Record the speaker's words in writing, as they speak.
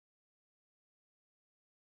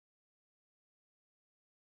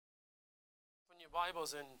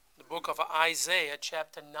Bibles in the book of Isaiah,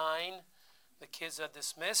 chapter 9. The kids are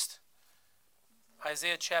dismissed.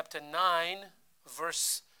 Isaiah chapter 9,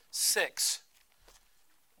 verse 6.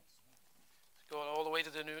 Go all the way to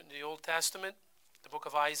the Old Testament, the book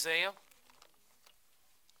of Isaiah.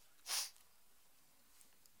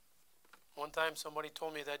 One time somebody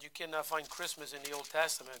told me that you cannot find Christmas in the Old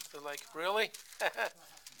Testament. They're like, really?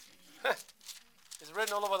 It's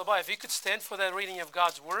written all over the Bible. If you could stand for that reading of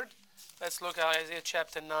God's Word, let's look at Isaiah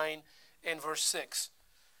chapter 9 and verse 6.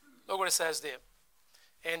 Look what it says there.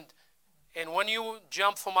 And when you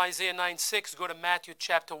jump from Isaiah 9:6, go to Matthew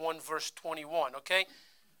chapter 1, verse 21, okay?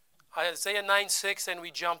 Isaiah 9:6, and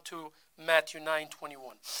we jump to Matthew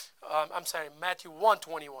 9:21. Matthew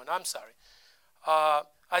 1:21, I'm sorry.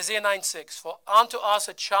 Isaiah 9:6, for unto us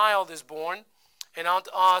a child is born, and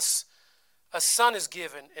unto us a son is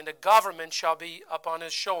given, and the government shall be upon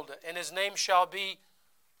his shoulder, and his name shall be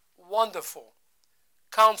Wonderful,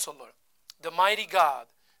 Counselor, the Mighty God,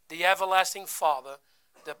 the Everlasting Father,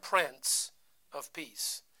 the Prince of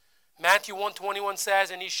Peace. Matthew 1:21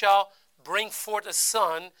 says, and he shall bring forth a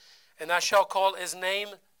son, and I shall call his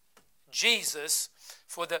name Jesus,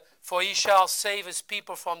 for he shall save his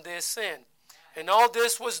people from their sin. And all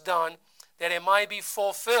this was done that it might be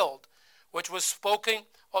fulfilled, which was spoken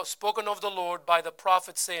of the Lord by the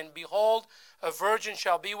prophet, saying, behold, a virgin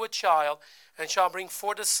shall be with child, and shall bring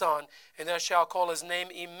forth a son, and they shall call his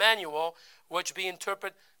name Emmanuel, which be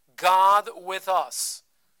interpreted God with us.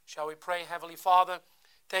 Shall we pray? Heavenly Father,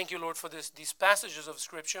 thank you, Lord, for these passages of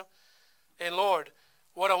Scripture. And Lord,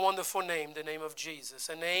 what a wonderful name, the name of Jesus,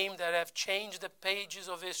 a name that have changed the pages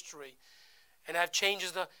of history, and have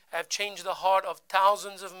changed the heart of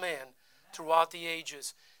thousands of men throughout the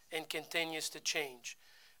ages, and continues to change.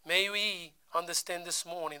 May we understand this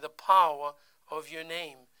morning the power of your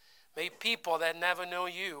name. May people that never know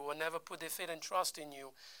you or never put their faith and trust in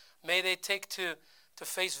you, may they take to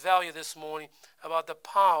face value this morning about the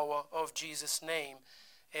power of Jesus' name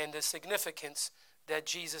and the significance that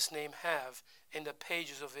Jesus' name have in the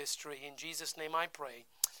pages of history. In Jesus' name I pray.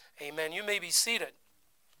 Amen. You may be seated.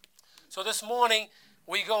 So this morning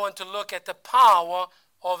we're going to look at the power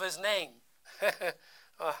of his name.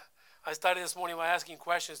 I started this morning by asking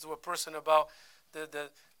questions to a person about the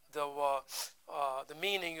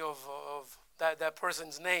meaning of that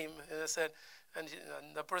person's name, and I said, and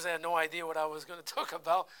the person had no idea what I was going to talk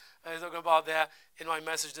about. I was talking about that in my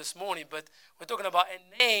message this morning. But we're talking about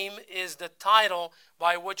a name is the title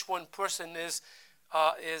by which one person is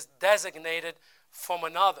designated from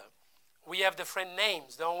another. We have different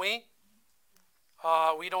names, don't we?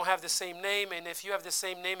 We don't have the same name, and if you have the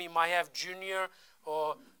same name, you might have Junior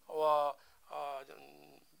or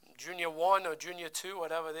Junior 1 or Junior 2,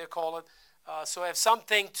 whatever they call it. So have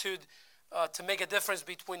something to make a difference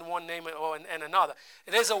between one name and another.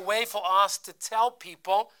 It is a way for us to tell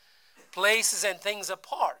people places and things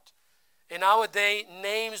apart. In our day,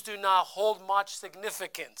 names do not hold much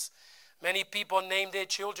significance. Many people name their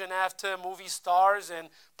children after movie stars and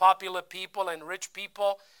popular people and rich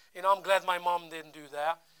people. You know, I'm glad my mom didn't do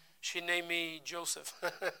that. She named me Joseph.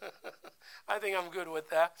 I think I'm good with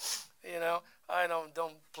that. You know, I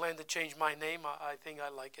don't plan to change my name. I think I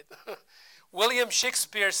like it. William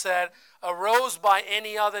Shakespeare said, a rose by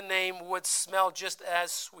any other name would smell just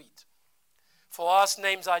as sweet. For us,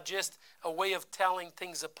 names are just a way of telling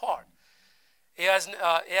things apart. It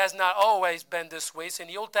has not always been this way. So in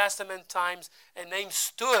the Old Testament times, a name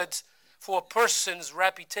stood for a person's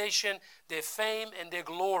reputation, their fame, and their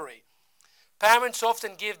glory. Parents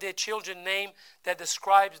often give their children a name that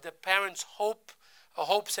describes the parents'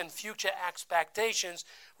 hopes and future expectations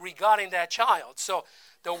regarding that child. So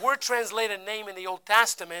the word translated name in the Old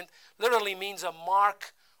Testament literally means a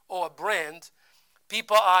mark or a brand.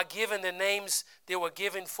 People are given the names they were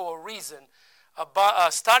given for a reason.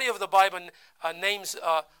 A study of the Bible names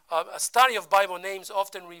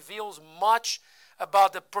often reveals much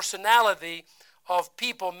about the personality of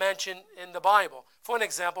people mentioned in the Bible. For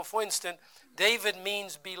instance, David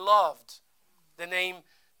means beloved. The name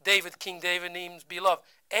David, King David, means beloved.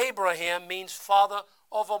 Abraham means father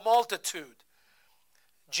of a multitude.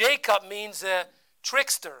 Jacob means a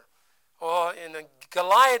trickster, and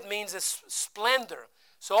Goliath means a splendor.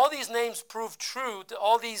 So all these names prove true.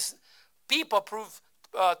 All these people prove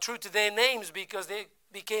true to their names because they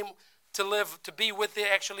became to be what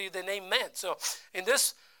the name meant. So in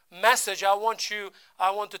this message, I want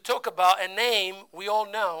to talk about a name we all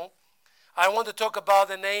know. I want to talk about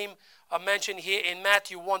the name mentioned here in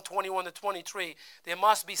Matthew 1:21-23. There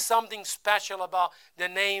must be something special about the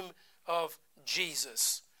name of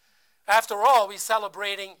Jesus. After all, we're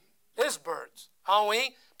celebrating his birth, aren't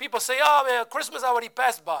we? People say, oh man, Christmas already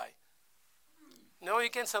passed by. No, you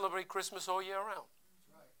can celebrate Christmas all year round.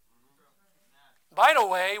 By the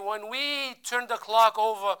way, when we turn the clock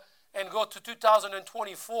over and go to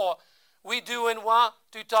 2024, we do in what?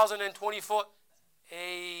 2024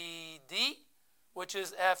 AD, which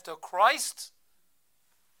is after Christ.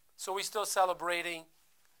 So we're still celebrating.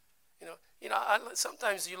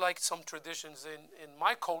 Sometimes you like some traditions in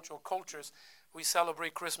my culture or cultures. We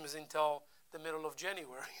celebrate Christmas until the middle of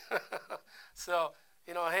January. So,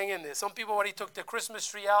 hang in there. Some people already took the Christmas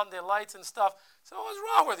tree out and their lights and stuff. So what's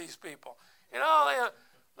wrong with these people?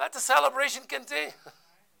 Let the celebration continue.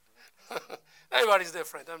 Everybody's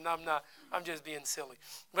different. I'm just being silly.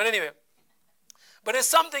 But anyway, but it's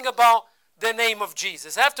something about the name of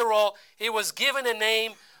Jesus. After all, he was given a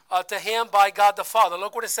name to him by God the Father.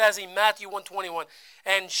 Look what it says in Matthew 1:21.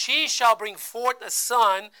 And she shall bring forth a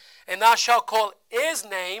son, and thou shalt call his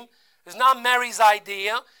name. It's not Mary's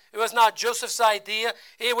idea. It was not Joseph's idea.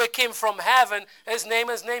 It came from heaven. His name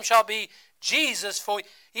shall be Jesus, for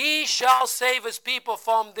he shall save his people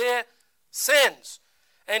from their sins.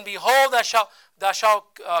 And behold, thou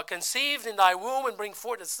shalt conceive in thy womb and bring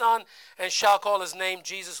forth a son, and shall call his name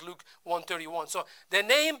Jesus, Luke 1:31. So the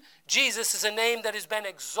name Jesus is a name that has been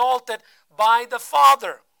exalted by the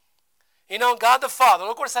Father. God the Father.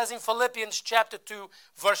 Look what it says in Philippians chapter 2,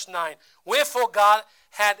 verse 9. Wherefore God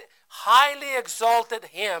had highly exalted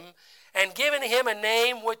him and given him a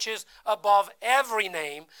name which is above every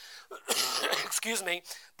name. Excuse me,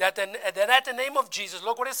 that at the name of Jesus,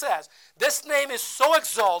 look what it says. This name is so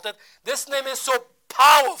exalted, this name is so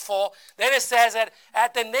powerful, that it says that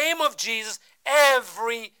at the name of Jesus,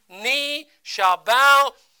 every knee shall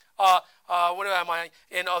bow,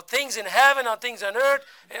 things in heaven, on things on earth,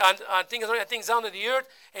 on things under the earth,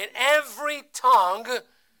 and every tongue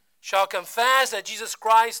shall confess that Jesus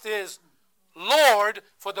Christ is Lord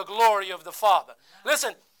for the glory of the Father.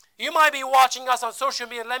 Listen, you might be watching us on social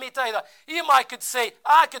media. Let me tell you that. You could say,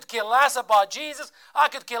 I could care less about Jesus. I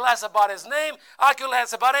could care less about his name. I could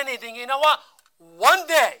less about anything. You know what? One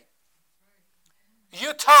day,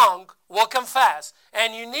 your tongue will confess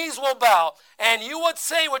and your knees will bow and you would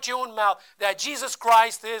say with your own mouth that Jesus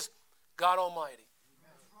Christ is God Almighty.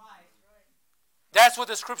 That's what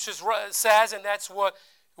the scripture says, and that's what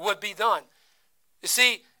would be done. You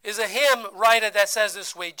see, there's a hymn writer that says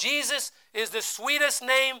this way: Jesus is the sweetest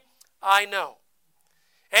name I know.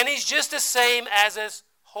 And he's just the same as his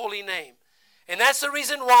holy name. And that's the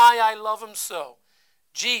reason why I love him so.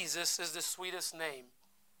 Jesus is the sweetest name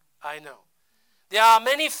I know. There are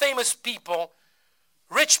many famous people,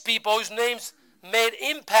 rich people, whose names made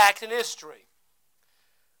impact in history.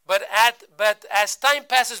 But as time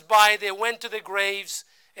passes by, they went to their graves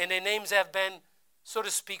and their names have been, so to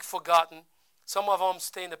speak, forgotten. Some of them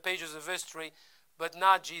stay in the pages of history, but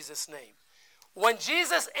not Jesus' name. When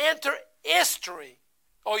Jesus entered history,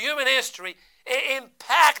 or human history, it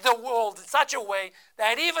impacted the world in such a way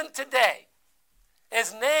that even today,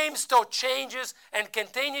 his name still changes and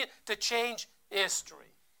continue to change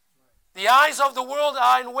history. The eyes of the world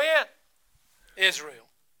are in where? Israel.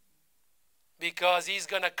 Because he's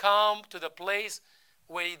going to come to the place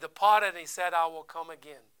where he departed and he said, I will come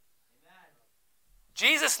again.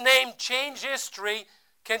 Jesus' name changed history,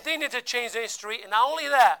 continued to change history, and not only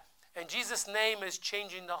that, and Jesus' name is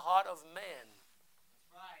changing the heart of man.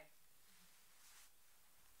 Right.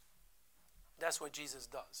 That's what Jesus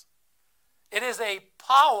does. It is a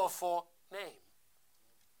powerful name.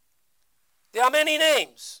 There are many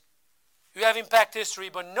names who have impacted history,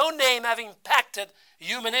 but no name have impacted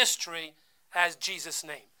human history as Jesus'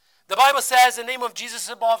 name. The Bible says the name of Jesus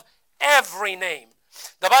is above every name.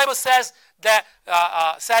 The Bible says that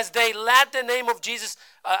they let the name of Jesus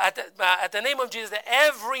at the name of Jesus that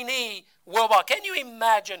every knee will bow. Can you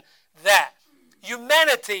imagine that?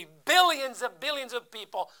 Humanity, billions of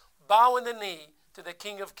people bowing the knee to the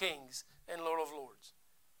King of Kings and Lord of Lords.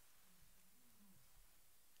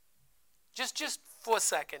 Just for a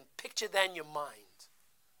second, picture that in your mind.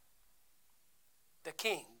 The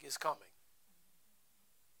King is coming.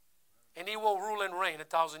 And he will rule and reign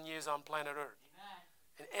 1,000 years on planet Earth.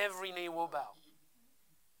 And every knee will bow.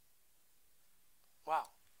 Wow.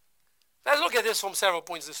 Let's look at this from several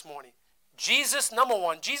points this morning. Jesus, number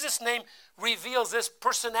one, Jesus' name reveals his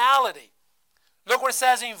personality. Look what it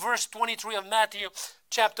says in verse 23 of Matthew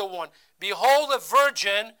chapter 1. Behold, a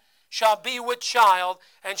virgin shall be with child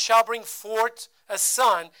and shall bring forth a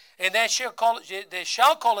son, and they shall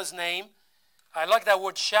call his name, I like that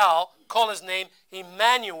word shall, call his name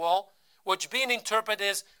Emmanuel, which being interpreted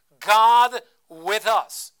is God with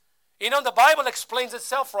us. The Bible explains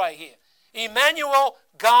itself right here. Emmanuel,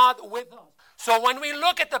 God with us. So when we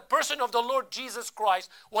look at the person of the Lord Jesus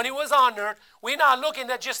Christ, when he was on earth, we're not looking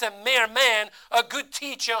at just a mere man, a good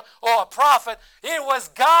teacher, or a prophet. It was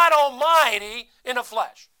God Almighty in the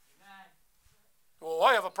flesh. Well,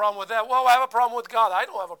 I have a problem with that. Well, I have a problem with God. I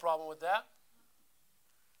don't have a problem with that.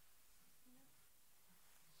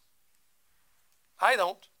 I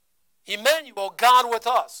don't. Emmanuel, God with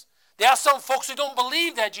us. There are some folks who don't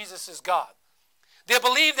believe that Jesus is God. They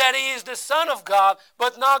believe that he is the Son of God,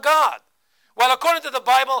 but not God. Well, according to the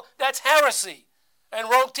Bible, that's heresy and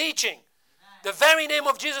wrong teaching. The very name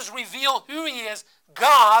of Jesus reveals who he is,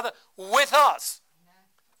 God with us.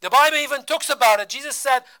 The Bible even talks about it. Jesus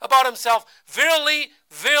said about himself, verily,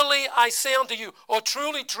 verily, I say unto you, or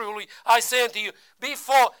truly, truly, I say unto you,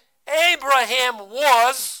 before Abraham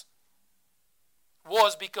was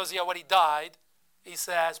because he already died, he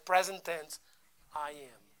says, present tense, I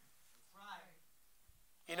am.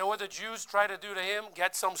 You know what the Jews try to do to him?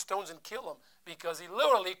 Get some stones and kill him, because he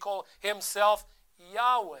literally called himself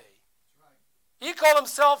Yahweh. He called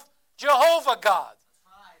himself Jehovah God.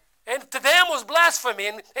 And to them was blasphemy.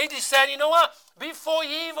 And they just said, you know what? Before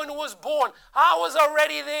he even was born, I was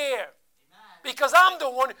already there. Because I'm the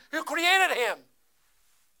one who created him.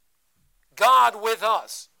 God with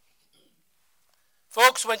us.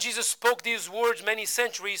 Folks, when Jesus spoke these words, many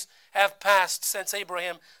centuries have passed since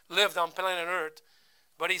Abraham lived on planet Earth.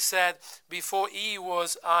 But he said, before he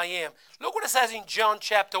was, I am. Look what it says in John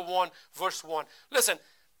chapter 1, verse 1. Listen,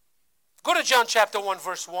 go to John chapter 1,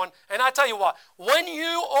 verse 1. And I tell you what, when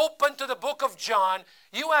you open to the book of John,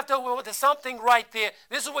 you have to, there's something right there.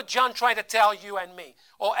 This is what John tried to tell you and me,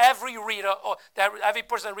 or every reader, or every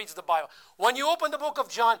person that reads the Bible. When you open the book of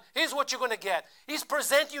John, here's what you're going to get. He's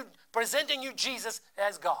presenting you Jesus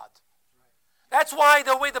as God. That's why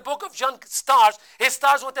the way the book of John starts, it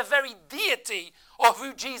starts with the very deity of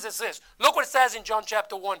who Jesus is. Look what it says in John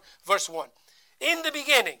chapter 1, verse 1. In the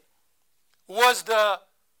beginning was the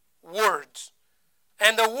Word,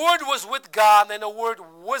 and the Word was with God, and the Word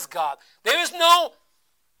was God. There is no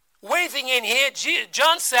waving in here.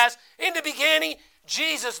 John says, in the beginning,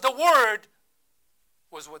 Jesus, the Word,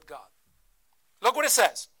 was with God. Look what it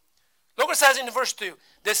says. Look what it says in verse 2.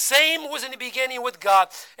 The same was in the beginning with God,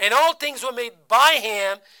 and all things were made by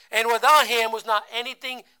him, and without him was not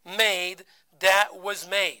anything made that was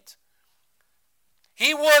made.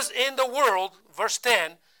 He was in the world, verse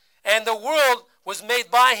 10, and the world was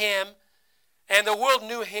made by him, and the world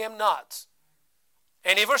knew him not.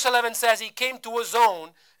 And in verse 11 says, he came to his own,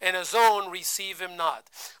 and his own received him not.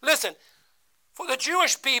 Listen, for the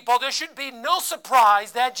Jewish people, there should be no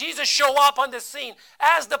surprise that Jesus showed up on the scene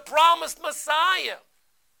as the promised Messiah.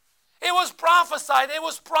 It was prophesied, it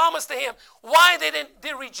was promised to him. Why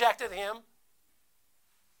they rejected him?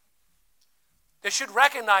 They should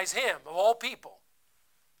recognize him of all people,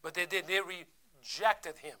 but they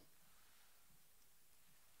rejected him.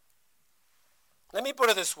 Let me put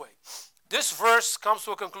it this way. This verse comes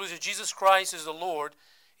to a conclusion. Jesus Christ is the Lord.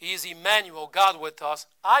 He is Emmanuel, God with us.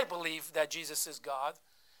 I believe that Jesus is God.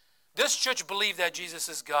 This church believes that Jesus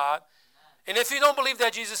is God. And if you don't believe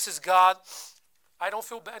that Jesus is God, I don't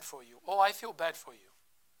feel bad for you. Oh, I feel bad for you.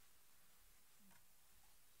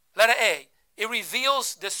 Letter A. It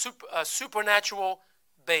reveals the supernatural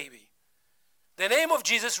baby. The name of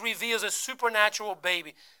Jesus reveals a supernatural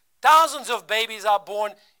baby. Thousands of babies are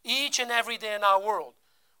born each and every day in our world.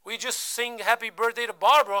 We just sing happy birthday to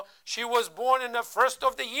Barbara. She was born in the first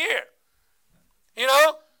of the year. You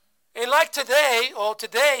know? And like today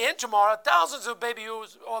and tomorrow, thousands of babies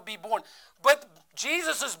will be born. But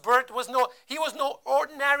Jesus' birth he was no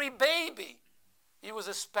ordinary baby. He was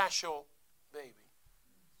a special baby.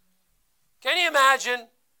 Can you imagine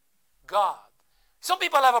God? Some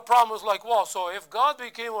people have a problem with like, well, so if God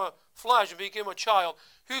became a flesh and became a child,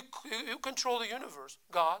 who controlled the universe?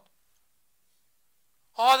 God.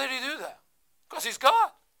 How did he do that? Because he's God.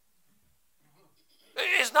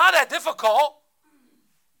 It's not that difficult.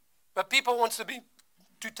 But people want to be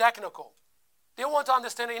too technical. They want to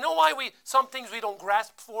understand it. You know why some things we don't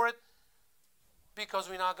grasp for it? Because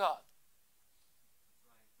we're not God.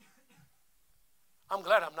 I'm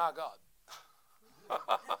glad I'm not God.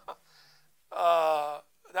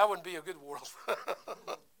 That wouldn't be a good world.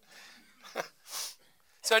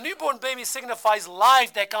 So a newborn baby signifies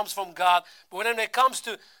life that comes from God. But when it comes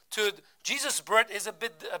to Jesus' birth, is a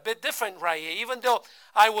bit different right here. Even though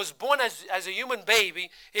I was born as a human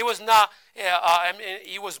baby, it was not.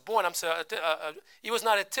 He was born. He was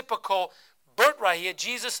not a typical birth right here.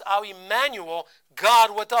 Jesus, our Emmanuel,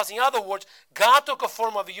 God with us. In other words, God took a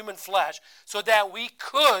form of a human flesh so that he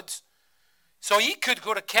could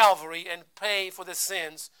go to Calvary and pay for the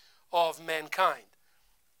sins of mankind.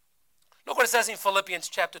 Look what it says in Philippians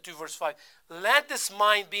chapter 2, verse 5. Let this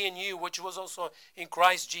mind be in you, which was also in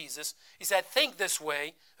Christ Jesus. He said, think this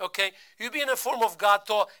way, okay? You being in the form of God,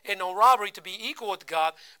 thought in no robbery to be equal with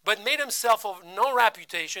God, but made himself of no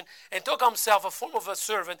reputation, and took on himself a form of a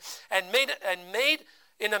servant, and made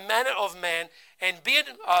in the manner of man, and being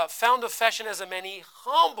found of fashion as a man, he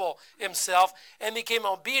humbled himself, and became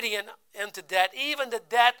obedient unto death, even the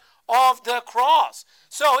death of the cross.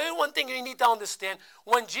 So one thing you need to understand,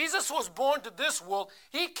 when Jesus was born to this world,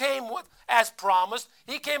 he came with, as promised,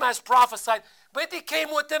 he came as prophesied, but he came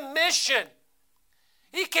with a mission.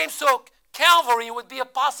 He came so Calvary would be a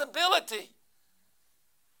possibility.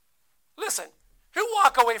 Listen, who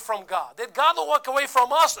walk away from God? Did God walk away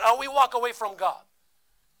from us, or we walk away from God?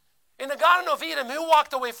 In the Garden of Eden, who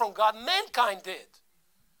walked away from God? Mankind did.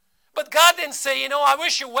 But God didn't say, I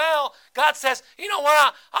wish you well. God says, you know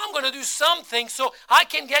what, I'm going to do something so I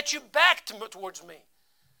can get you back towards me.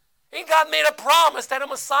 And God made a promise that a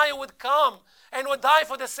Messiah would come and would die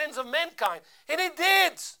for the sins of mankind. And he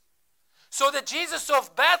did. So the Jesus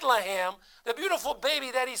of Bethlehem, the beautiful baby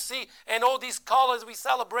that he see, and all these colors we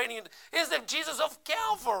celebrating, is the Jesus of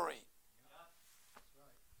Calvary.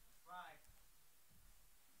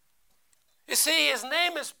 You see, his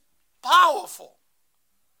name is powerful.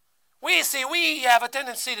 We have a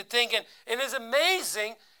tendency to think, and it's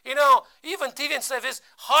amazing, even TV and stuff, it's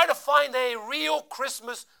hard to find a real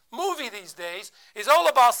Christmas movie these days. It's all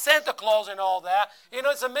about Santa Claus and all that.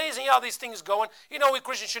 It's amazing how these things going. We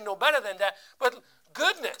Christians should know better than that. But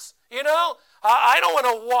goodness, I don't want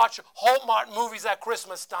to watch Hallmark movies at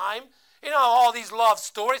Christmas time. All these love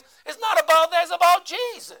stories. It's not about that. It's about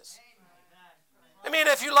Jesus. I mean,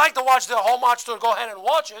 if you like to watch the Hallmark story, go ahead and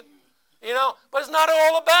watch it. But it's not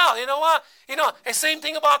all about, you know what? The same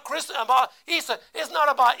thing about Christmas, about Easter. It's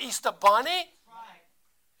not about Easter Bunny. Right.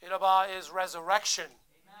 It's about his resurrection.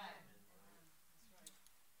 Amen.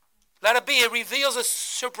 Let it be. It reveals a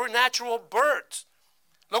supernatural birth.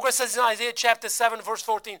 Look what it says in Isaiah chapter 7, verse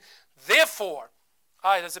 14. Therefore,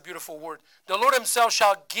 that's a beautiful word. The Lord himself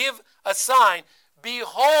shall give a sign.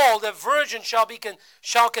 Behold, a virgin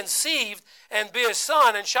shall conceive and bear a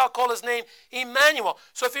son, and shall call his name Emmanuel.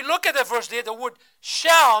 So if you look at the verse there, the word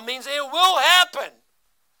shall means it will happen.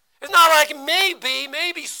 It's not like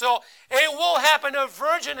maybe so. It will happen. A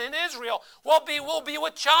virgin in Israel will be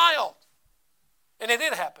with child. And it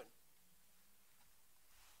did happen.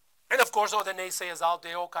 And of course, all the naysayers out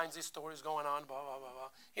there, all kinds of stories going on, blah, blah,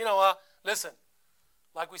 blah, blah. Listen,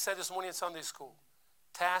 like we said this morning in Sunday school,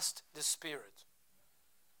 test the spirit.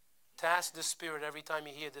 Test the spirit every time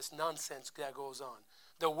you hear this nonsense that goes on.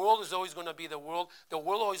 The world is always going to be the world. The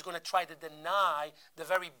world is always going to try to deny the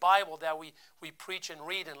very Bible that we preach and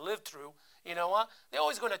read and live through. You know what? They're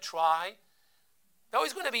always going to try. There are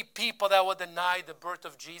always going to be people that will deny the birth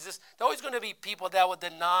of Jesus. There are always going to be people that will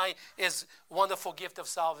deny his wonderful gift of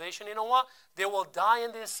salvation. You know what? They will die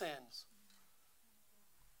in their sins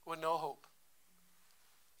with no hope.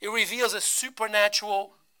 It reveals a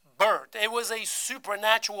supernatural birth. It was a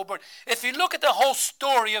supernatural birth. If you look at the whole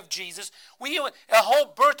story of Jesus, a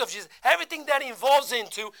whole birth of Jesus, everything that involves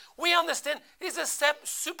into, we understand is a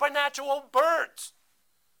supernatural birth.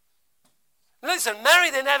 Listen,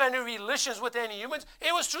 Mary didn't have any relations with any humans.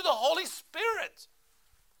 It was through the Holy Spirit.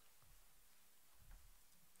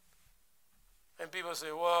 And people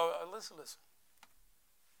say, well, listen.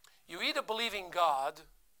 You either believe in God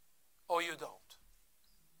or you don't.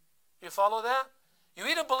 You follow that? You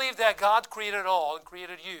either believe that God created all and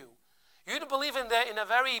created you. You either believe in the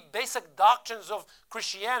very basic doctrines of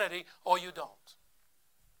Christianity or you don't.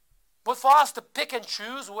 But for us to pick and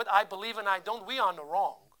choose what I believe and I don't, we are on the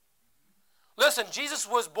wrong. Listen, Jesus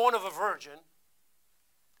was born of a virgin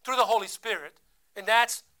through the Holy Spirit, and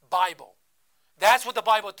that's Bible. That's what the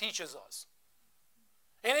Bible teaches us.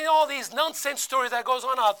 And in all these nonsense stories that goes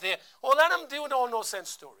on out there, well, let them do no nonsense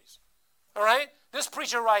stories. All right? This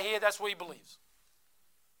preacher right here, that's what he believes.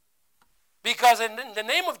 Because in the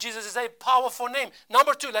name of Jesus is a powerful name.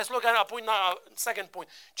 Number two, let's look at our second point.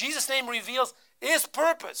 Jesus' name reveals his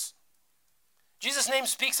purpose. Jesus' name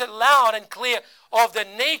speaks it loud and clear of the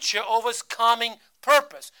nature of his coming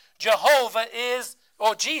purpose. Jehovah is,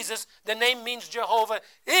 or Jesus, the name means Jehovah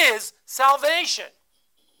is salvation.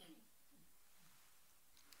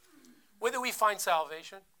 Where do we find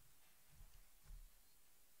salvation?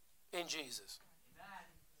 In Jesus.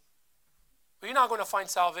 Well, you're not going to find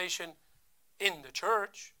salvation in the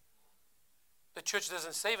church. The church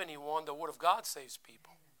doesn't save anyone. The Word of God saves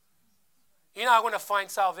people. You're not going to find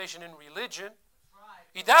salvation in religion.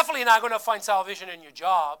 You're definitely not going to find salvation in your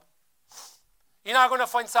job. You're not going to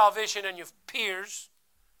find salvation in your peers.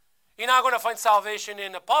 You're not going to find salvation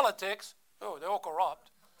in the politics. Oh, they're all corrupt.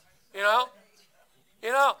 You know?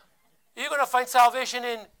 You know, you're going to find salvation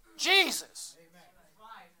in Jesus.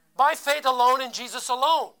 By faith alone in Jesus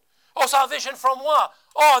alone. Oh, salvation from what?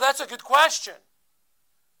 Oh, that's a good question.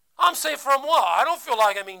 I'm saved from what? I don't feel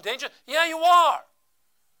like I'm in danger. Yeah, you are.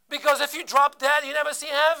 Because if you drop dead, you never see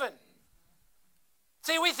heaven.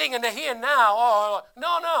 See, we think in the here and now. Oh,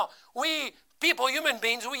 no. We, people, human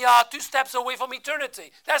beings, we are 2 steps away from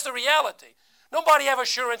eternity. That's the reality. Nobody have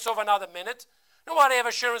assurance of another minute. Nobody have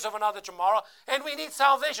assurance of another tomorrow. And we need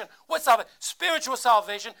salvation. What's salvation? Spiritual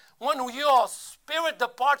salvation. When your spirit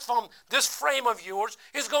departs from this frame of yours,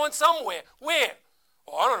 is going somewhere. Where?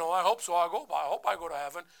 Oh, I don't know. I hope so. I hope I go to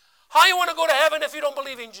heaven. How you want to go to heaven if you don't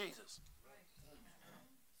believe in Jesus?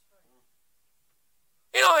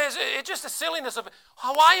 You know, it's just the silliness of it.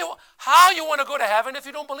 How you want to go to heaven if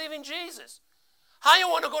you don't believe in Jesus? How you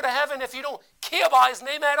want to go to heaven if you don't care about his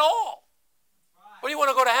name at all? What do you want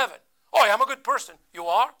to go to heaven? Oh, yeah, I'm a good person. You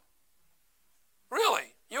are?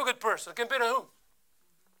 Really? You're a good person. Compared to whom?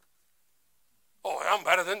 Oh, I'm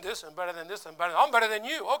better than this, I'm better than this, I'm better than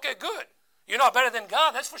you. Okay, good. You're not better than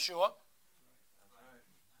God, that's for sure.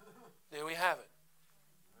 There we have it.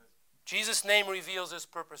 Jesus' name reveals his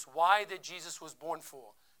purpose. Why did Jesus was born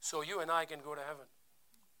for? So you and I can go to heaven.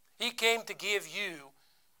 He came to give you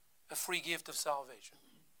a free gift of salvation.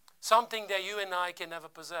 Something that you and I can never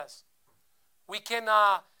possess. We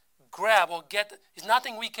cannot grab or get. There's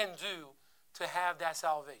nothing we can do to have that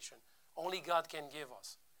salvation. Only God can give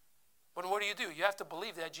us. But what do? You have to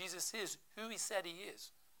believe that Jesus is who he said he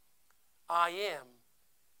is. I am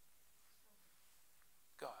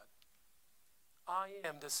God. I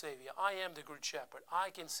am the Savior. I am the Good Shepherd. I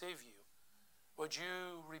can save you. Would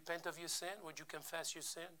you repent of your sin? Would you confess your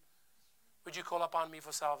sin? Would you call upon me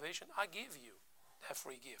for salvation? I give you that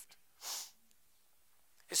free gift.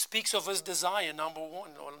 It speaks of his desire, number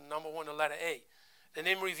one, the letter A. The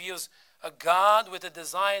name reveals a God with a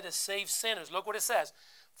desire to save sinners. Look what it says.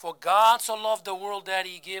 For God so loved the world that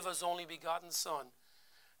he gave his only begotten Son,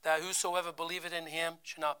 that whosoever believeth in him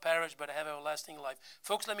should not perish but have everlasting life.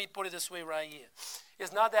 Folks, let me put it this way right here.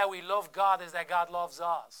 It's not that we love God, it's that God loves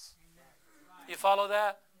us. You follow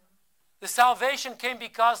that? The salvation came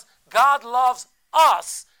because God loves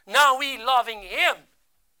us. Now we loving him.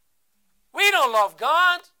 We don't love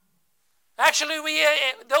God. Actually,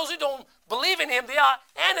 those who don't believe in him, they are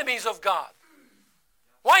enemies of God.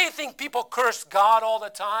 Why do you think people curse God all the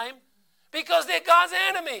time? Because they're God's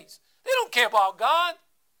enemies. They don't care about God.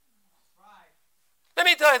 Let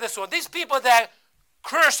me tell you this one. These people that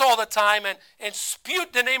curse all the time and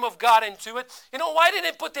spute the name of God into it, you know, why didn't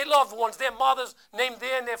they put their loved ones, their mother's name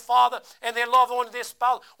there and their father and their loved ones, their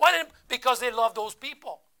spouse? Why didn't? Because they love those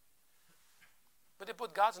people. But they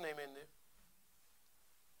put God's name in there.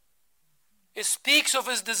 It speaks of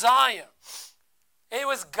his desire. It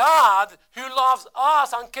was God who loves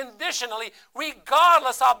us unconditionally,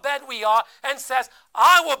 regardless how bad we are, and says,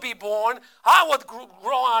 I will be born, I would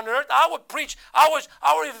grow on earth, I would preach, I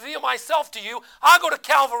will reveal myself to you, I'll go to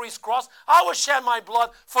Calvary's cross, I will shed my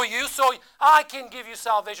blood for you so I can give you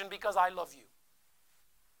salvation because I love you.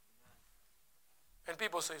 And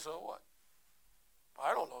people say, so what?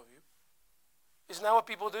 I don't love you. Isn't that what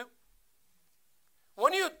people do?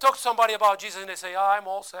 When you talk to somebody about Jesus and they say, I'm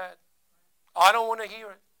all sad. I don't want to hear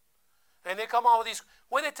it. And they come out with these,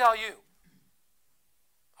 when they tell you,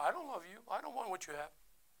 I don't love you. I don't want what you have.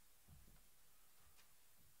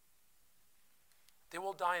 They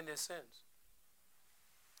will die in their sins.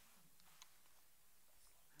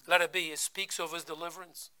 Let it be. It speaks of his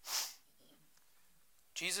deliverance.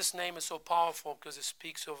 Jesus' name is so powerful because it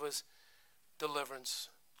speaks of his deliverance.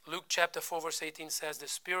 Luke chapter 4 verse 18 says, the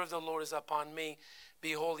Spirit of the Lord is upon me.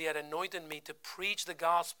 Behold, he had anointed me to preach the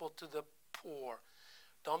gospel to the poor.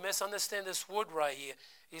 Don't misunderstand this word right here.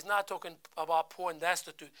 He's not talking about poor and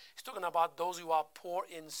destitute. He's talking about those who are poor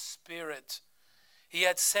in spirit. He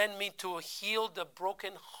had sent me to heal the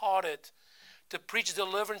brokenhearted, to preach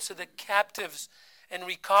deliverance to the captives and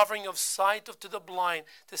recovering of sight to the blind,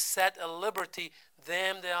 to set at liberty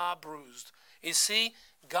them that are bruised. You see,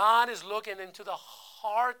 God is looking into the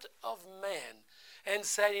heart of man and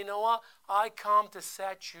said, you know what? I come to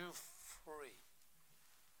set you free.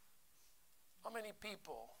 How many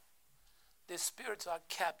people, their spirits are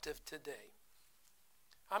captive today?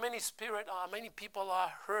 How many people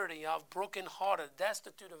are hurting, are brokenhearted,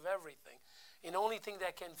 destitute of everything? And the only thing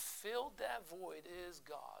that can fill that void is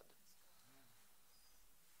God.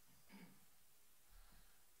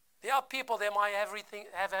 There are people that might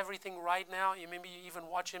have everything right now. You maybe even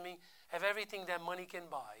watching me, have everything that money can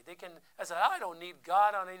buy. I say, I don't need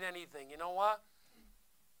God, I don't need anything. You know what?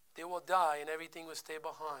 They will die and everything will stay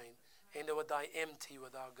behind. and they will die empty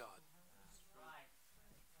without God.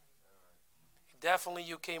 Definitely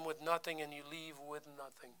you came with nothing and you leave with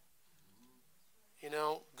nothing. You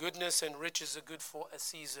know, goodness and riches are good for a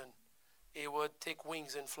season. It would take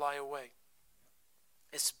wings and fly away.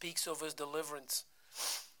 It speaks of his deliverance.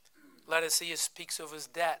 Let us see, it speaks of his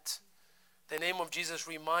death. The name of Jesus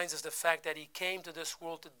reminds us the fact that he came to this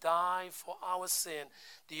world to die for our sin.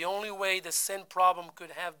 The only way the sin problem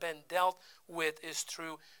could have been dealt with is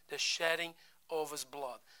through the shedding of his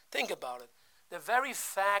blood. Think about it. The very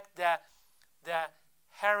fact that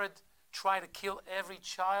Herod tried to kill every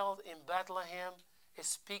child in Bethlehem, it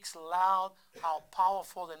speaks loud how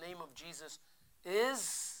powerful the name of Jesus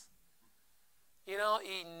is. You know,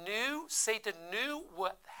 Satan knew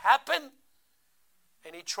what happened,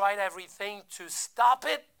 and he tried everything to stop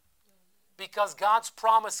it because God's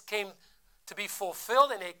promise came to be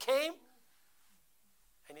fulfilled, and it came,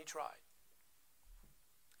 and he tried.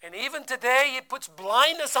 And even today, it puts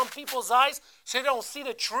blindness on people's eyes so they don't see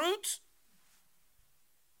the truth.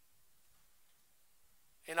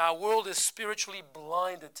 And our world is spiritually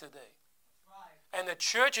blinded today. And the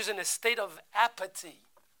church is in a state of apathy.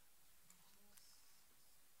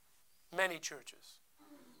 Many churches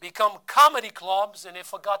become comedy clubs, and they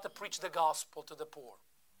forgot to preach the gospel to the poor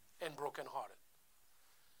and brokenhearted.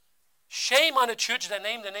 Shame on a church that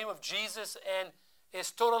named the name of Jesus and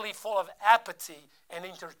is totally full of apathy and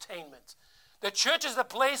entertainment. The church is the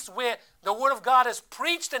place where the word of God is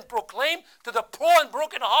preached and proclaimed to the poor and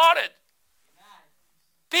brokenhearted.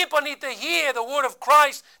 People need to hear the word of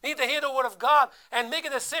Christ, need to hear the word of God, and make a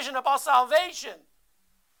decision about salvation.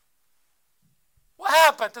 What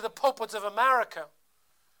happened to the pulpits of America?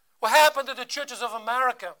 What happened to the churches of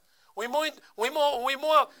America? We're more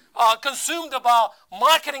consumed about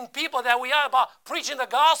marketing people than we are about preaching the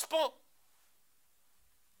gospel.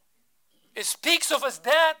 It speaks of his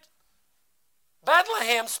death.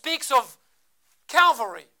 Bethlehem speaks of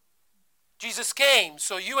Calvary. Jesus came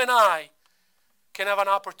so you and I can have an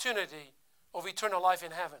opportunity of eternal life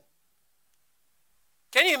in heaven.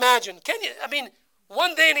 Can you imagine?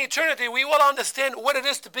 One day in eternity we will understand what it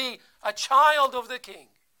is to be a child of the King.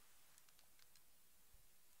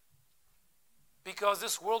 Because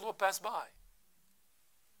this world will pass by.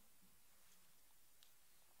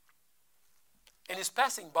 And it's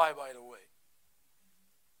passing by the way.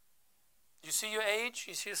 You see your age?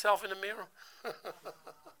 You see yourself in the mirror?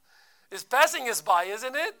 It's passing us by,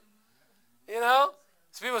 isn't it? You know?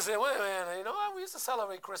 So people say, wait a minute, you know, we used to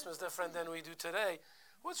celebrate Christmas different than we do today.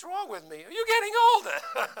 What's wrong with me? Are you getting older?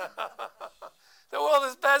 The world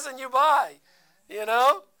is passing you by, you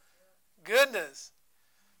know? Goodness.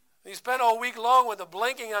 You spend all week long with the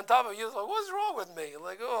blinking on top of you. Like, what's wrong with me?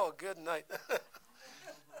 Like, oh, good night.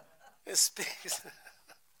 It speaks.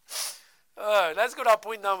 All right, let's go to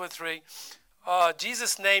point number 3.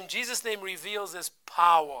 Jesus' name reveals his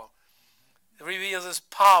power. It reveals his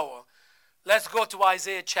power. Let's go to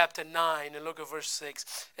Isaiah chapter 9 and look at verse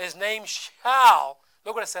 6. His name shall,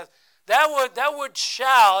 look what it says. That word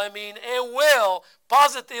shall, it will,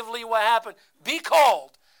 positively what happened, be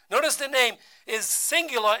called. Notice the name is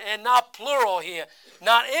singular and not plural here.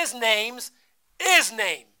 Not his names, his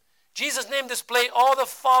name. Jesus' name display all the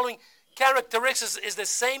following characteristics is the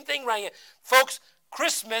same thing right here. Folks,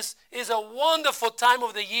 Christmas is a wonderful time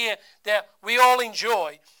of the year that we all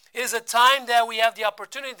enjoy. It is a time that we have the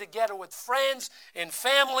opportunity to gather with friends and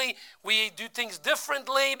family. We do things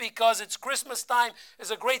differently because it's Christmas time.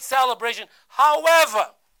 It's a great celebration. However,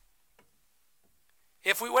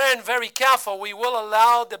 if we weren't very careful, we will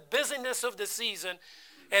allow the busyness of the season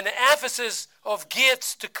and the emphasis of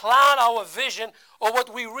gifts to cloud our vision of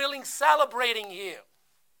what we're really celebrating here.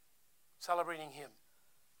 Celebrating him.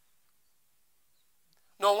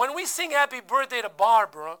 Now, when we sing happy birthday to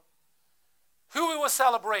Barbara, who we were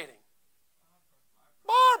celebrating?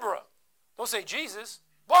 Barbara. Don't say Jesus.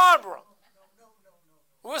 Barbara.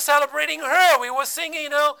 We were celebrating her. We were singing,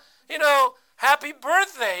 happy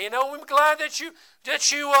birthday. We're glad that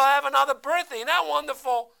you have another birthday. Isn't that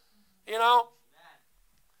wonderful?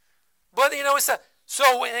 But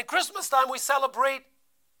so in Christmas time we celebrate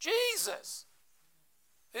Jesus,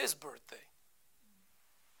 his birthday.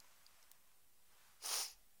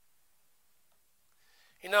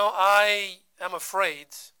 I am afraid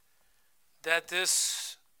that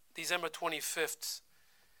this December 25th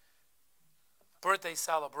birthday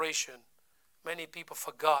celebration, many people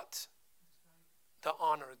forgot the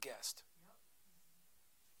honored guest.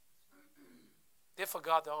 They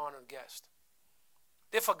forgot the honored guest.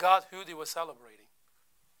 They forgot who they were celebrating.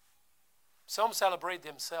 Some celebrate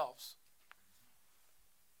themselves.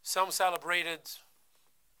 Some celebrated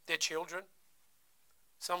their children.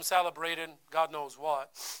 Some celebrated God knows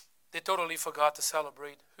what. They totally forgot to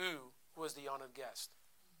celebrate who was the honored guest.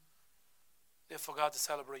 They forgot to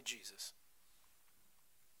celebrate Jesus.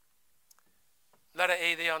 Letter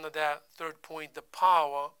A there under that third point, the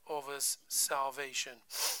power of his salvation.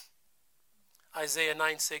 Isaiah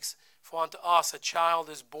 9:6, for unto us a child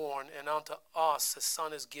is born, and unto us a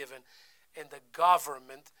son is given, and the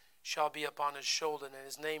government shall be upon his shoulder, and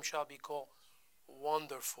his name shall be called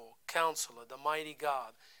Wonderful, Counselor, the Mighty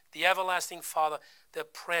God, the Everlasting Father, the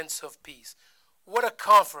Prince of Peace. What a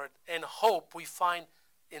comfort and hope we find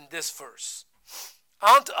in this verse.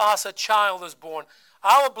 Unto us a child is born.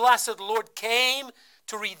 Our blessed Lord came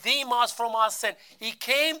to redeem us from our sin. He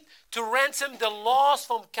came to ransom the lost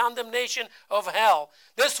from condemnation of hell.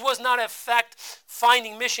 This was not a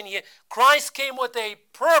fact-finding mission here. Christ came with a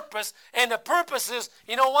purpose, and the purpose is,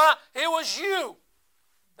 you know what? It was you.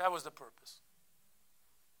 That was the purpose.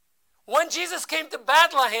 When Jesus came to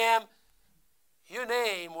Bethlehem, your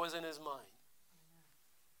name was in his mind.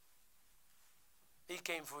 He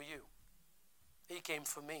came for you. He came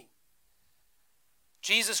for me.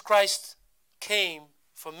 Jesus Christ came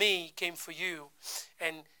for me, came for you,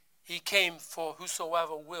 and he came for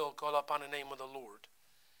whosoever will call upon the name of the Lord.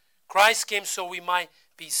 Christ came so we might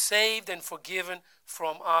be saved and forgiven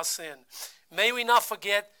from our sin. May we not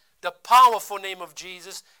forget the powerful name of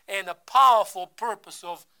Jesus and the powerful purpose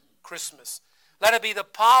of Christmas. Let it be the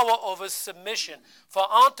power of his submission. For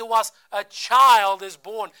unto us a child is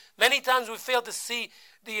born. Many times we fail to see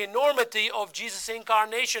the enormity of Jesus'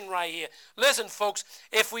 incarnation right here. Listen, folks,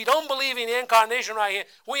 if we don't believe in the incarnation right here,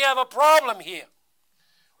 we have a problem here.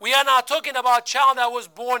 We are not talking about a child that was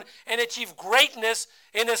born and achieved greatness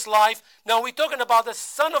in his life. No, we're talking about the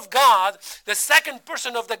Son of God, the second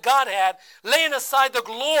person of the Godhead, laying aside the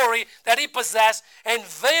glory that he possessed and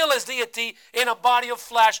veil his deity in a body of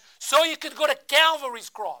flesh so you could go to Calvary's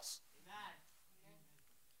cross.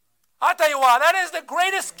 I'll tell you what, that is the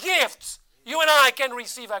greatest gift you and I can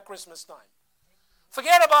receive at Christmas time.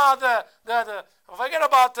 Forget about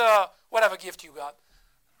whatever gift you got.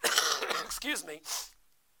 Excuse me.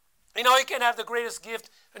 You know, you can have the greatest gift,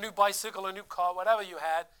 a new bicycle, a new car, whatever you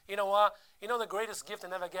had. You know what? You know the greatest gift that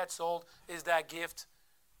never gets old is that gift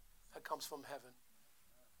that comes from heaven,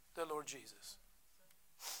 the Lord Jesus.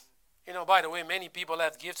 You know, by the way, many people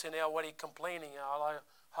have gifts and they're already complaining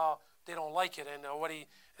how they don't like it, and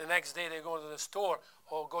the next day they go to the store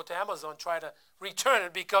or go to Amazon, try to return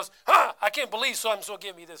it because, I can't believe so-and-so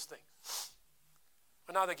gave me this thing.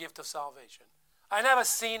 Another gift of salvation. I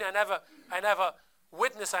never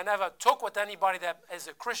witnessed, I never took with anybody that is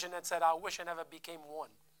a Christian that said, I wish I never became one.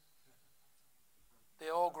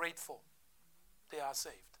 They're all grateful. They are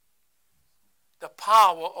saved. The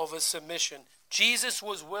power of his submission. Jesus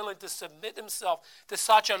was willing to submit himself to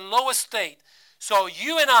such a low estate so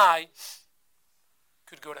you and I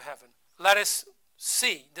could go to heaven. Let us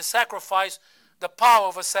see the sacrifice, the power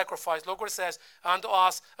of a sacrifice. Look what it says, unto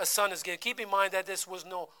us a son is given. Keep in mind that this was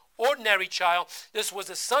no ordinary child. This was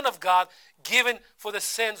the Son of God given for the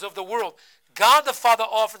sins of the world. God the Father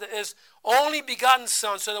offered his only begotten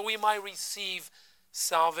Son so that we might receive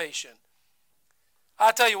salvation.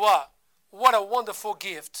 I'll tell you what a wonderful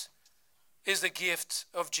gift is the gift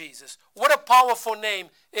of Jesus. What a powerful name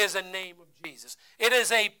is the name of Jesus. It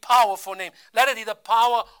is a powerful name. Let it be the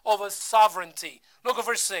power of his sovereignty. Look at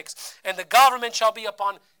verse 6. And the government shall be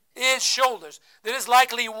upon his shoulders. There is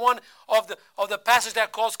likely one of the passage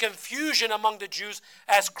that caused confusion among the Jews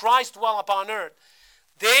as Christ dwelt upon earth.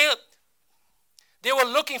 They were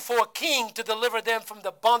looking for a king to deliver them from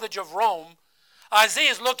the bondage of Rome.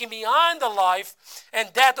 Isaiah is looking behind the life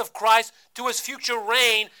and death of Christ to his future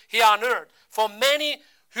reign here on earth. For many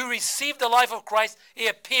who received the life of Christ,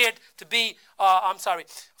 it appeared to be,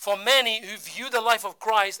 for many who viewed the life of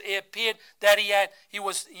Christ, it appeared that he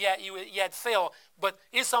had failed. But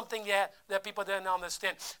it's something that people didn't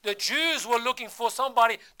understand. The Jews were looking for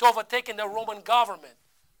somebody to overtake in the Roman government.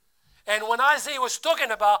 And when Isaiah was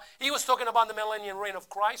talking about, he was talking about the millennial reign of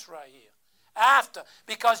Christ right here. After,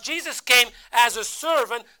 because Jesus came as a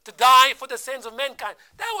servant to die for the sins of mankind.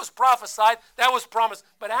 That was prophesied, that was promised.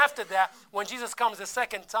 But after that, when Jesus comes the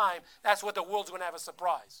second time, that's what the world's going to have a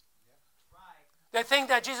surprise. They think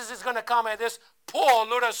that Jesus is going to come as this poor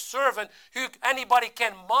little servant who anybody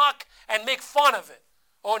can mock and make fun of it.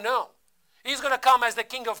 Oh no. He's going to come as the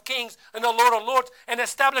King of Kings and the Lord of Lords and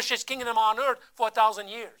establish his kingdom on earth for 1,000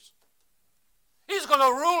 years. He's going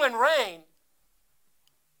to rule and reign.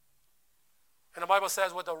 And the Bible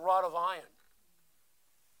says with a rod of iron.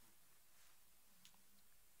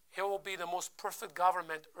 It will be the most perfect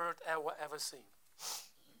government earth ever seen.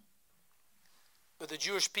 But the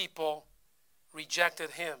Jewish people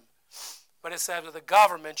rejected him. But it says that the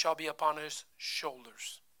government shall be upon his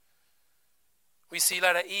shoulders. We see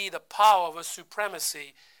letter E, the power of his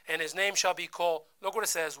supremacy, and his name shall be called, look what it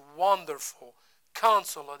says, Wonderful,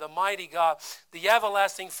 Counselor, the Mighty God, the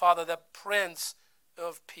Everlasting Father, the Prince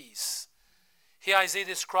of Peace. Here Isaiah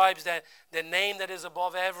describes that the name that is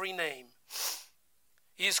above every name.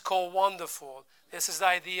 He is called Wonderful. This is the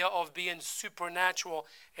idea of being supernatural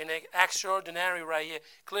and extraordinary right here.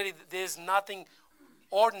 Clearly, there's nothing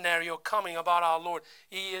ordinary or coming about our Lord.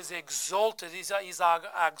 He is exalted. He's our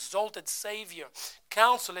exalted Savior.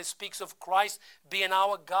 Counselor speaks of Christ being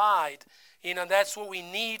our guide. That's what we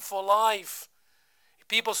need for life.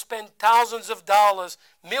 People spend thousands of dollars,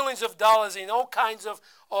 millions of dollars in all kinds of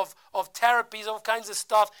therapies, all kinds of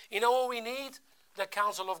stuff. You know what we need? The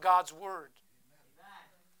counsel of God's Word.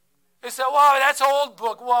 They say, wow, that's an old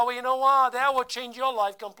book. Well, you know what? That will change your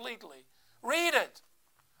life completely. Read it.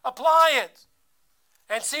 Apply it.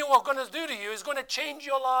 And see what it's going to do to you. It's going to change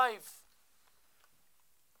your life.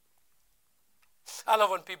 I love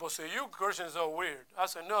when people say, you Christians are weird. I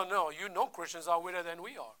say, no, you know Christians are weirder than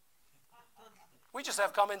we are. We just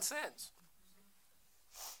have common sense.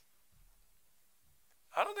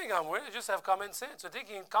 I don't think I'm weird. I just have common sense. So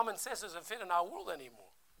thinking common sense doesn't fit in our world anymore.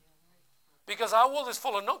 Because our world is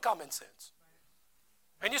full of no common sense.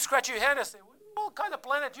 And you scratch your head and say, what kind of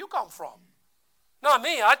planet you come from? Not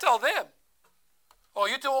me. I tell them. Oh,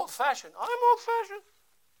 you're too old-fashioned. I'm old-fashioned.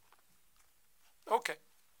 Okay.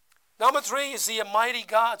 Number 3 is the mighty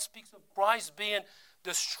God speaks of Christ being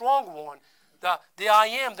the strong one, the I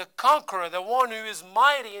am, the conqueror, the one who is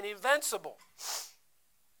mighty and invincible.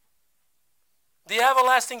 The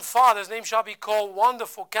everlasting Father, his name shall be called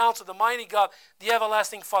Wonderful Counselor, the mighty God, the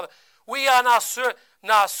everlasting Father. We are not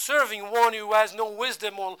serving one who has no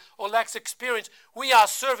wisdom or lacks experience. We are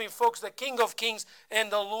serving, folks, the King of Kings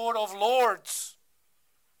and the Lord of Lords.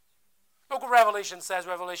 Look what Revelation says,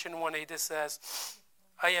 Revelation 1:8. It says,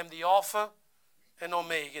 I am the Alpha and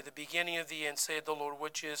Omega, the beginning of the end, saith the Lord,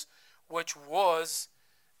 which was,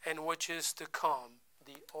 and which is to come,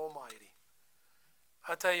 the Almighty.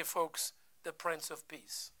 I tell you, folks, the Prince of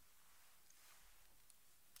Peace.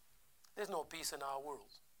 There's no peace in our world.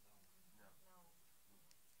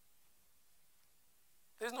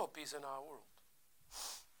 There's no peace in our world.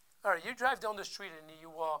 All right, you drive down the street and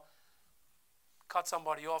you cut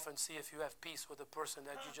somebody off and see if you have peace with the person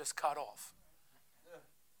that you just cut off.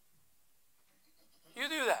 You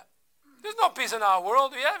do that. There's no peace in our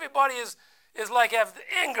world. Everybody is like have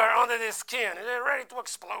anger under their skin and they're ready to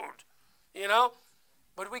explode,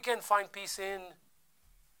 But we can find peace in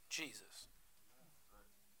Jesus.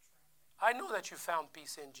 I know that you found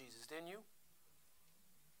peace in Jesus, didn't you?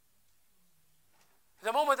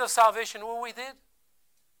 The moment of salvation, what we did?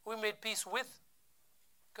 We made peace with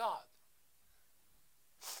God.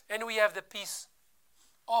 And we have the peace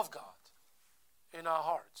of God in our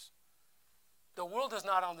hearts. The world does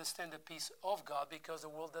not understand the peace of God because the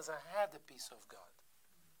world doesn't have the peace of God.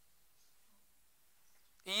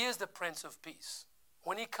 He is the Prince of Peace.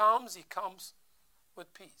 When he comes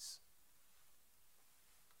with peace.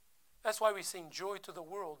 That's why we sing joy to the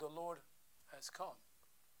world, the Lord has come.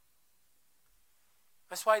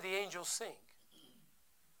 That's why the angels sing.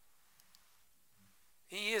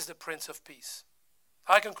 He is the Prince of Peace.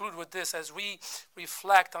 I conclude with this as we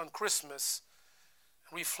reflect on Christmas,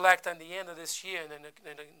 reflect on the end of this year and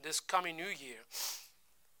this coming new year.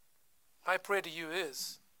 My prayer to you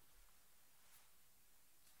is,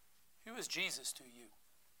 who is Jesus to you?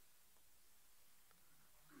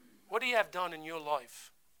 What do you have done in your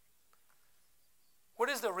life? What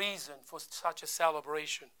is the reason for such a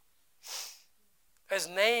celebration? His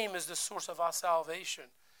name is the source of our salvation.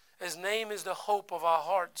 His name is the hope of our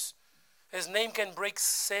hearts. His name can break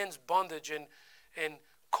sin's bondage and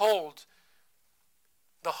cold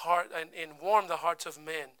the heart and warm the hearts of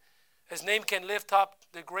men. His name can lift up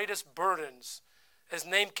the greatest burdens. His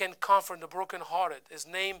name can comfort the brokenhearted. His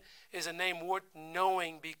name is a name worth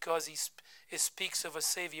knowing because it speaks of a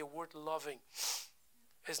Savior worth loving.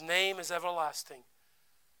 His name is everlasting.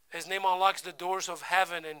 His name unlocks the doors of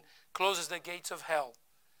heaven and closes the gates of hell.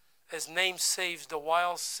 His name saves the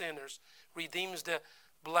wild sinners, redeems the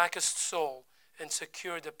blackest soul, and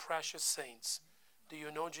secures the precious saints. Do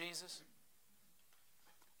you know Jesus?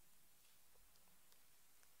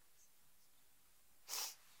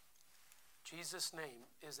 Jesus' name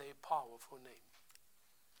is a powerful name.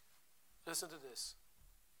 Listen to this.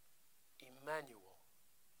 Emmanuel,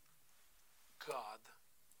 God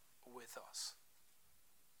with us.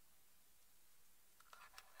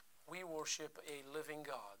 We worship a living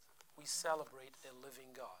God. We celebrate a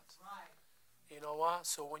living God. Right. You know what?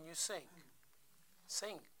 So when you sing,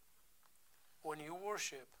 Sing. When you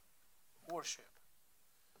worship, worship.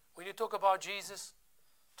 When you talk about Jesus,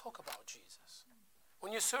 talk about Jesus.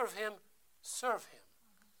 When you serve Him, serve Him.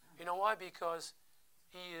 You know why? Because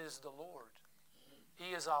He is the Lord.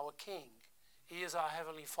 He is our King. He is our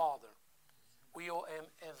Heavenly Father. We owe Him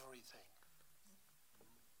everything.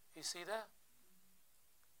 You see that?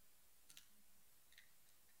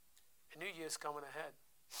 A new year is coming ahead.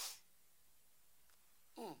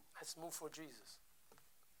 Let's move for Jesus.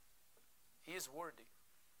 He is worthy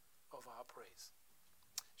of our praise.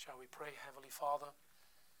 Shall we pray? Heavenly Father,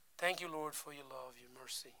 thank you, Lord, for your love, your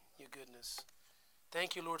mercy, your goodness.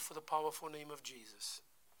 Thank you, Lord, for the powerful name of Jesus.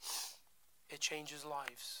 It changes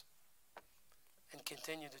lives and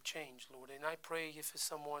continue to change, Lord. And I pray if it's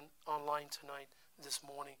someone online tonight, this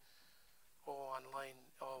morning, or online,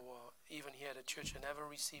 or even here at the church and never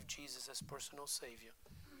received Jesus as personal Savior,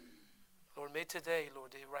 Lord, may today,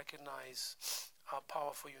 Lord, they recognize how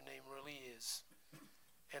powerful your name really is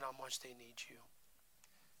and how much they need you.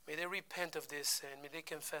 May they repent of their sin. May they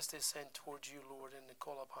confess their sin towards you, Lord, and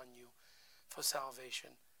call upon you for salvation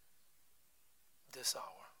this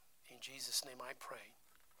hour. In Jesus' name I pray.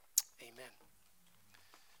 Amen.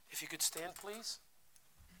 If you could stand, please.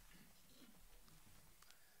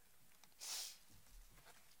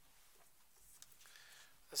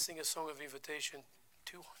 Let's sing a song of invitation,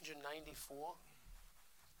 294.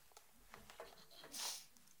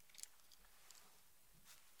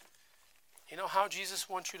 You know how Jesus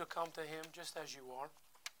wants you to come to Him just as you are?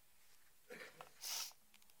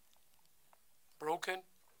 Broken,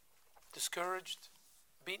 discouraged,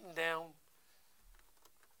 beaten down,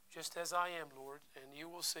 just as I am, Lord, and you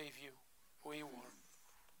will save you where you are.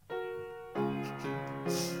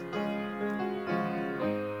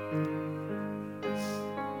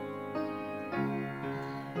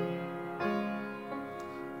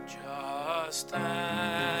 Just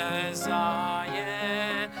as I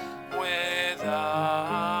am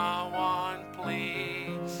without one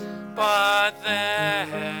plea, but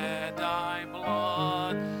that thy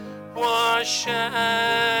blood was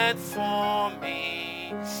shed for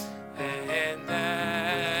me, and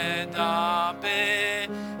that thou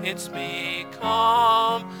bidst me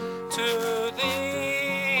come to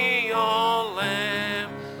thee, O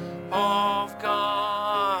Lamb of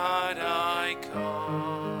God, I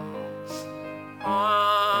come,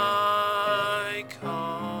 I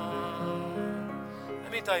come.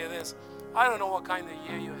 Let me tell you this, I don't know what kind of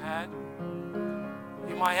year you had.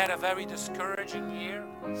 You might have had a very discouraging year.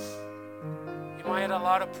 You might have had a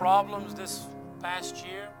lot of problems this past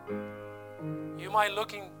year. You might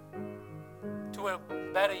looking to a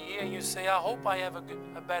better year and you say, I hope I have a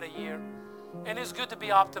better year. And it's good to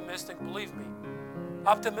be optimistic, believe me.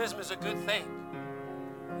 Optimism is a good thing.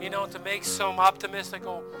 You know, to make some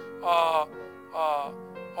optimistical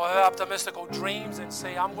dreams and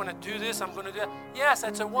say, I'm going to do this, I'm going to do that. Yes,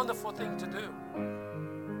 that's a wonderful thing to do.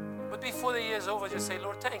 But before the year's over, just say,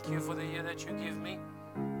 Lord, thank you for the year that you give me.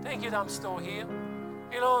 Thank you that I'm still here.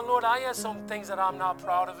 You know, Lord, I have some things that I'm not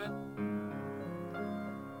proud of it.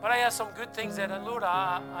 But I have some good things that, Lord,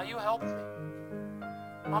 you helped me.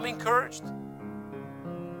 I'm encouraged.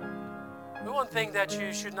 The one thing that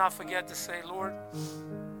you should not forget to say, Lord,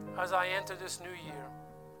 as I enter this new year,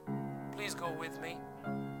 please go with me.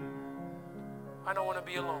 I don't want to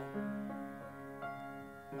be alone.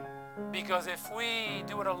 Because if we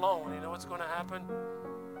do it alone, you know what's going to happen?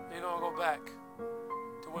 We're going to go back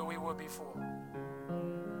to where we were before.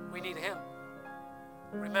 We need Him.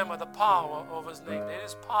 Remember the power of His name. There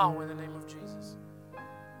is power in the name of Jesus.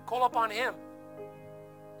 Call upon Him.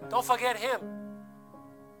 Don't forget Him.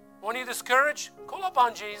 When you're discouraged, call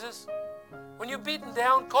upon Jesus. When you're beaten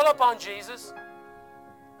down, call upon Jesus.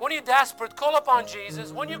 When you're desperate, call upon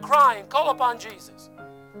Jesus. When you're crying, call upon Jesus.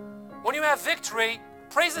 When you have victory,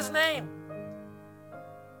 praise His name.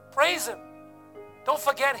 Praise Him. Don't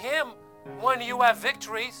forget Him when you have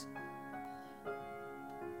victories.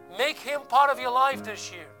 Make Him part of your life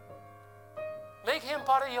this year. Make Him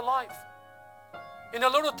part of your life. In the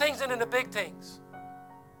little things and in the big things.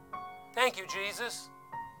 Thank you, Jesus.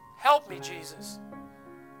 Help me, Jesus.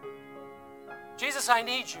 Jesus, I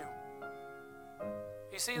need you.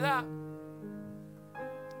 You see that?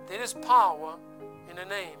 There is power in the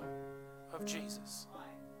name of Jesus.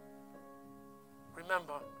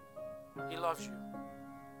 Remember, He loves you.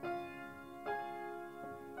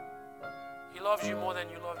 He loves you more than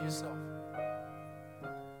you love yourself.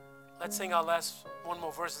 Let's sing one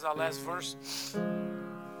more verse is our last verse.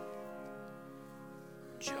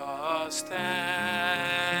 Just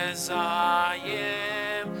as I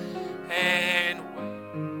am and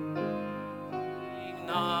waiting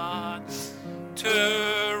not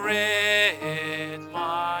to rid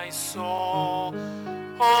my soul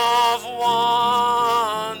of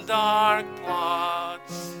one dark plot,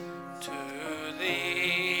 to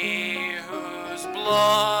thee whose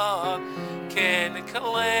blood can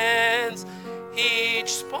cleanse each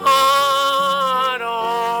spot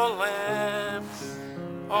or limb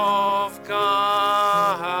of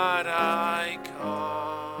God I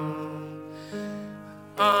come.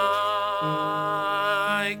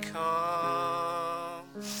 I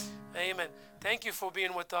come. Amen. Thank you for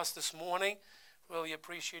being with us this morning. Really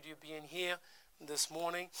appreciate you being here this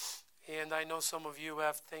morning. And I know some of you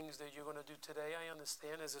have things that you're going to do today. I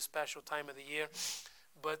understand it's a special time of the year.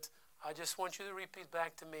 But I just want you to repeat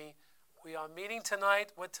back to me. We are meeting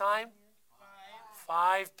tonight. What time?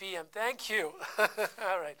 5 p.m. Thank you.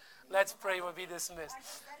 All right. Let's pray. We'll be dismissed.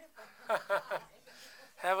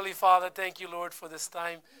 Heavenly Father, thank you, Lord, for this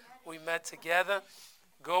time we met together.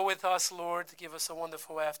 Go with us, Lord. Give us a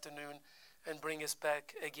wonderful afternoon and bring us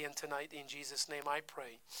back again tonight. In Jesus' name I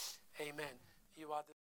pray. Amen. You are the